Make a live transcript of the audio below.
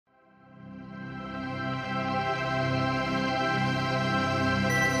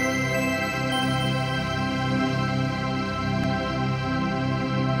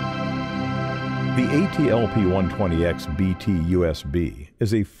AT-LP120XBT-USB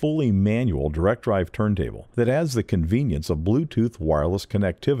is a fully manual direct drive turntable that adds the convenience of Bluetooth wireless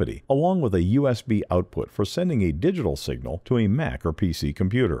connectivity along with a USB output for sending a digital signal to a Mac or PC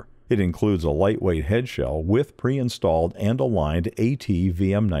computer. It includes a lightweight headshell with pre-installed and aligned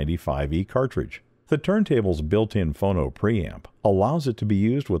AT-VM95E cartridge. The turntable's built-in phono preamp allows it to be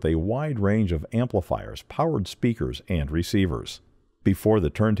used with a wide range of amplifiers, powered speakers, and receivers. Before the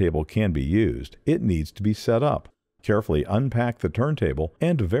turntable can be used, it needs to be set up. Carefully unpack the turntable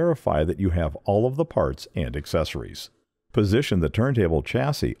and verify that you have all of the parts and accessories. Position the turntable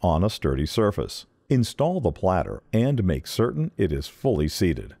chassis on a sturdy surface. Install the platter and make certain it is fully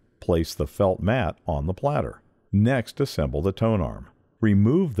seated. Place the felt mat on the platter. Next, assemble the tonearm.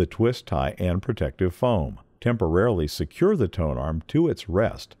 Remove the twist tie and protective foam. Temporarily secure the tonearm to its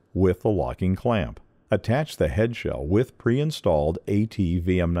rest with the locking clamp. Attach the headshell with pre-installed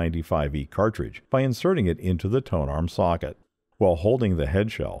AT-VM95E cartridge by inserting it into the tonearm socket. While holding the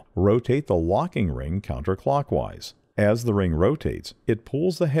headshell, rotate the locking ring counterclockwise. As the ring rotates, it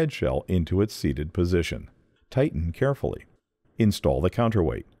pulls the headshell into its seated position. Tighten carefully. Install the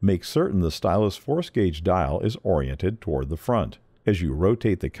counterweight. Make certain the stylus force gauge dial is oriented toward the front. As you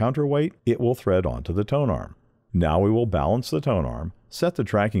rotate the counterweight, it will thread onto the tonearm. Now we will balance the tonearm, set the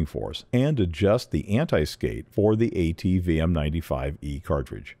tracking force, and adjust the anti-skate for the AT-VM95E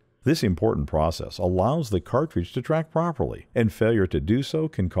cartridge. This important process allows the cartridge to track properly, and failure to do so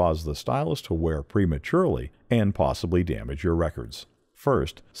can cause the stylus to wear prematurely and possibly damage your records.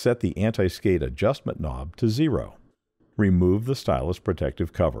 First, set the anti-skate adjustment knob to 0. Remove the stylus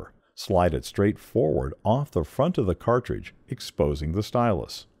protective cover. Slide it straight forward off the front of the cartridge, exposing the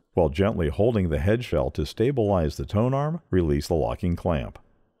stylus. While gently holding the headshell to stabilize the tonearm, release the locking clamp.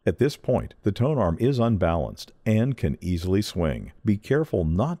 At this point, the tonearm is unbalanced and can easily swing. Be careful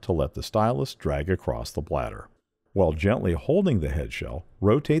not to let the stylus drag across the platter. While gently holding the headshell,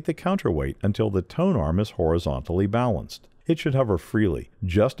 rotate the counterweight until the tonearm is horizontally balanced. It should hover freely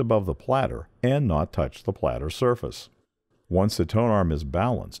just above the platter and not touch the platter surface. Once the tonearm is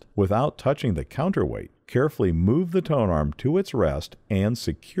balanced, without touching the counterweight, carefully move the tonearm to its rest and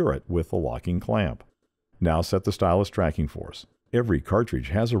secure it with the locking clamp. Now set the stylus tracking force. Every cartridge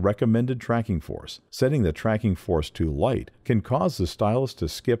has a recommended tracking force. Setting the tracking force too light can cause the stylus to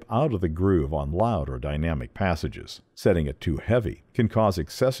skip out of the groove on loud or dynamic passages. Setting it too heavy can cause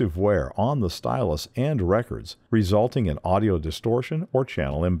excessive wear on the stylus and records, resulting in audio distortion or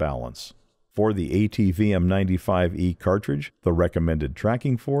channel imbalance. For the AT-VM95E cartridge, the recommended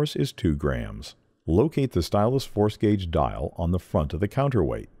tracking force is 2 grams. Locate the stylus force gauge dial on the front of the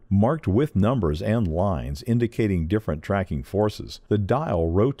counterweight. Marked with numbers and lines indicating different tracking forces, the dial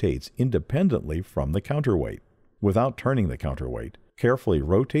rotates independently from the counterweight. Without turning the counterweight, carefully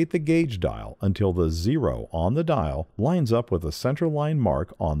rotate the gauge dial until the 0 on the dial lines up with the center line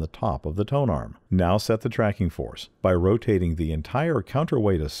mark on the top of the tonearm. Now set the tracking force by rotating the entire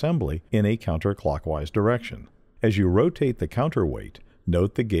counterweight assembly in a counterclockwise direction. As you rotate the counterweight,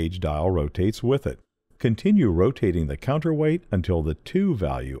 note the gauge dial rotates with it. Continue rotating the counterweight until the 2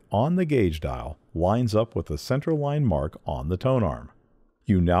 value on the gauge dial lines up with the center line mark on the tonearm.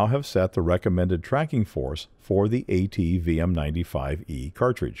 You now have set the recommended tracking force for the AT-VM95E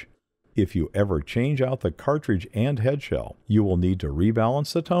cartridge. If you ever change out the cartridge and headshell, you will need to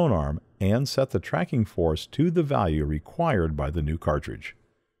rebalance the tonearm and set the tracking force to the value required by the new cartridge.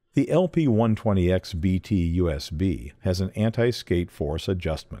 The LP120XBT-USB has an anti-skate force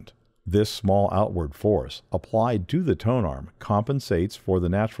adjustment. This small outward force applied to the tonearm compensates for the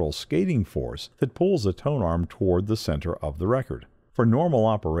natural skating force that pulls the tonearm toward the center of the record. For normal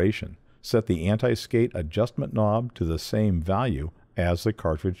operation, set the anti-skate adjustment knob to the same value as the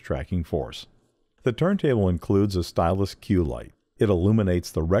cartridge tracking force. The turntable includes a stylus cue light. It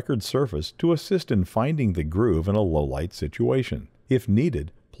illuminates the record surface to assist in finding the groove in a low light situation. If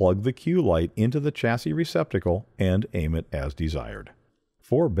needed, plug the cue light into the chassis receptacle and aim it as desired.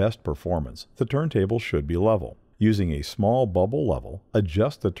 For best performance, the turntable should be level. Using a small bubble level,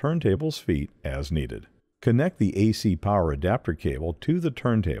 adjust the turntable's feet as needed. Connect the AC power adapter cable to the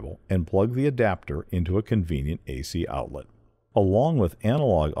turntable and plug the adapter into a convenient AC outlet. Along with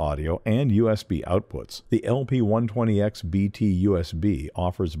analog audio and USB outputs, the LP120XBT-USB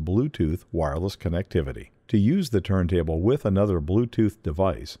offers Bluetooth wireless connectivity. To use the turntable with another Bluetooth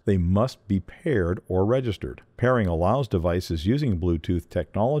device, they must be paired or registered. Pairing allows devices using Bluetooth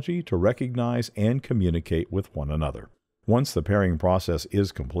technology to recognize and communicate with one another. Once the pairing process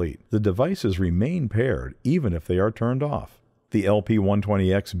is complete, the devices remain paired even if they are turned off. The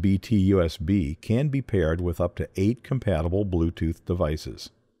LP120XBT-USB can be paired with up to 8 compatible Bluetooth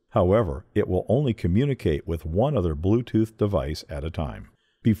devices. However, it will only communicate with one other Bluetooth device at a time.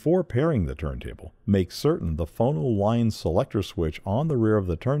 Before pairing the turntable, make certain the phono line selector switch on the rear of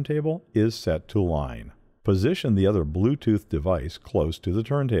the turntable is set to line. Position the other Bluetooth device close to the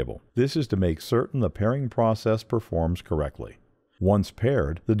turntable. This is to make certain the pairing process performs correctly. Once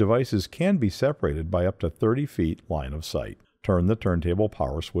paired, the devices can be separated by up to 30 feet line of sight. Turn the turntable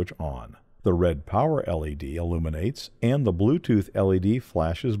power switch on. The red power LED illuminates and the Bluetooth LED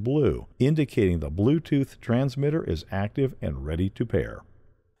flashes blue, indicating the Bluetooth transmitter is active and ready to pair.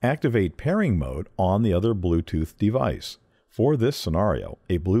 Activate pairing mode on the other Bluetooth device. For this scenario,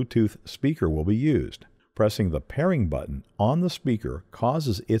 a Bluetooth speaker will be used. Pressing the pairing button on the speaker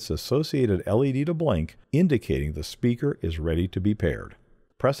causes its associated LED to blink, indicating the speaker is ready to be paired.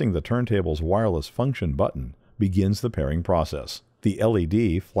 Pressing the turntable's wireless function button begins the pairing process. The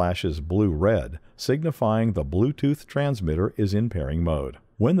LED flashes blue-red, signifying the Bluetooth transmitter is in pairing mode.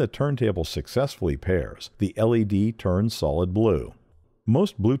 When the turntable successfully pairs, the LED turns solid blue.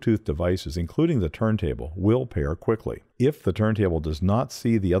 Most Bluetooth devices, including the turntable, will pair quickly. If the turntable does not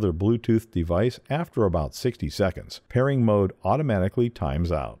see the other Bluetooth device after about 60 seconds, pairing mode automatically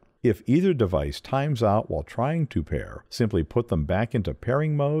times out. If either device times out while trying to pair, simply put them back into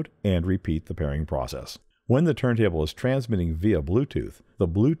pairing mode and repeat the pairing process. When the turntable is transmitting via Bluetooth, the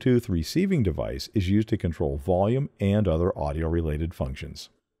Bluetooth receiving device is used to control volume and other audio-related functions.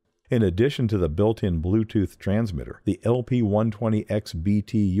 In addition to the built-in Bluetooth transmitter, the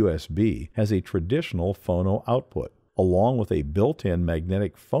AT-LP120XBT-USB has a traditional phono output, along with a built-in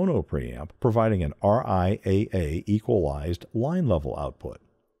magnetic phono preamp providing an RIAA equalized line-level output.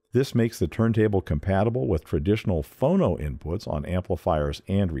 This makes the turntable compatible with traditional phono inputs on amplifiers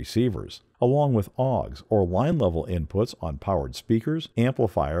and receivers, along with AUX or line-level inputs on powered speakers,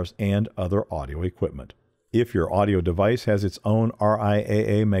 amplifiers, and other audio equipment. If your audio device has its own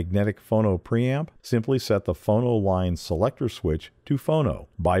RIAA magnetic phono preamp, simply set the phono line selector switch to phono,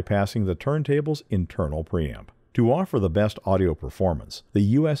 bypassing the turntable's internal preamp. To offer the best audio performance,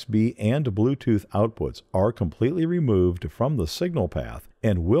 the USB and Bluetooth outputs are completely removed from the signal path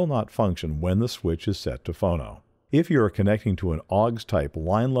and will not function when the switch is set to phono. If you are connecting to an AUX-type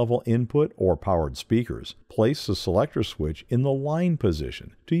line-level input or powered speakers, place the selector switch in the line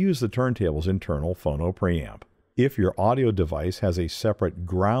position to use the turntable's internal phono preamp. If your audio device has a separate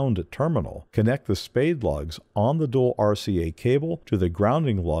ground terminal, connect the spade lugs on the dual RCA cable to the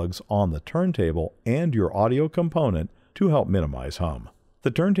grounding lugs on the turntable and your audio component to help minimize hum. The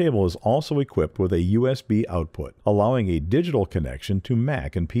turntable is also equipped with a USB output, allowing a digital connection to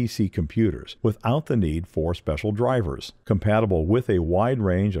Mac and PC computers without the need for special drivers. Compatible with a wide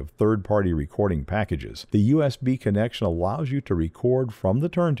range of third-party recording packages, the USB connection allows you to record from the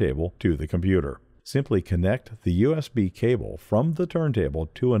turntable to the computer. Simply connect the USB cable from the turntable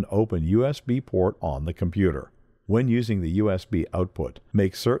to an open USB port on the computer. When using the USB output,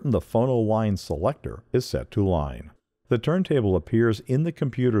 make certain the phono line selector is set to line. The turntable appears in the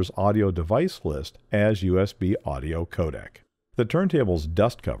computer's audio device list as USB audio codec. The turntable's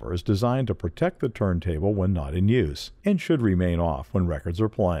dust cover is designed to protect the turntable when not in use, and should remain off when records are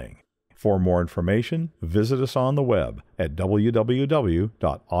playing. For more information, visit us on the web at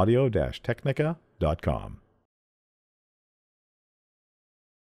www.audio-technica.com.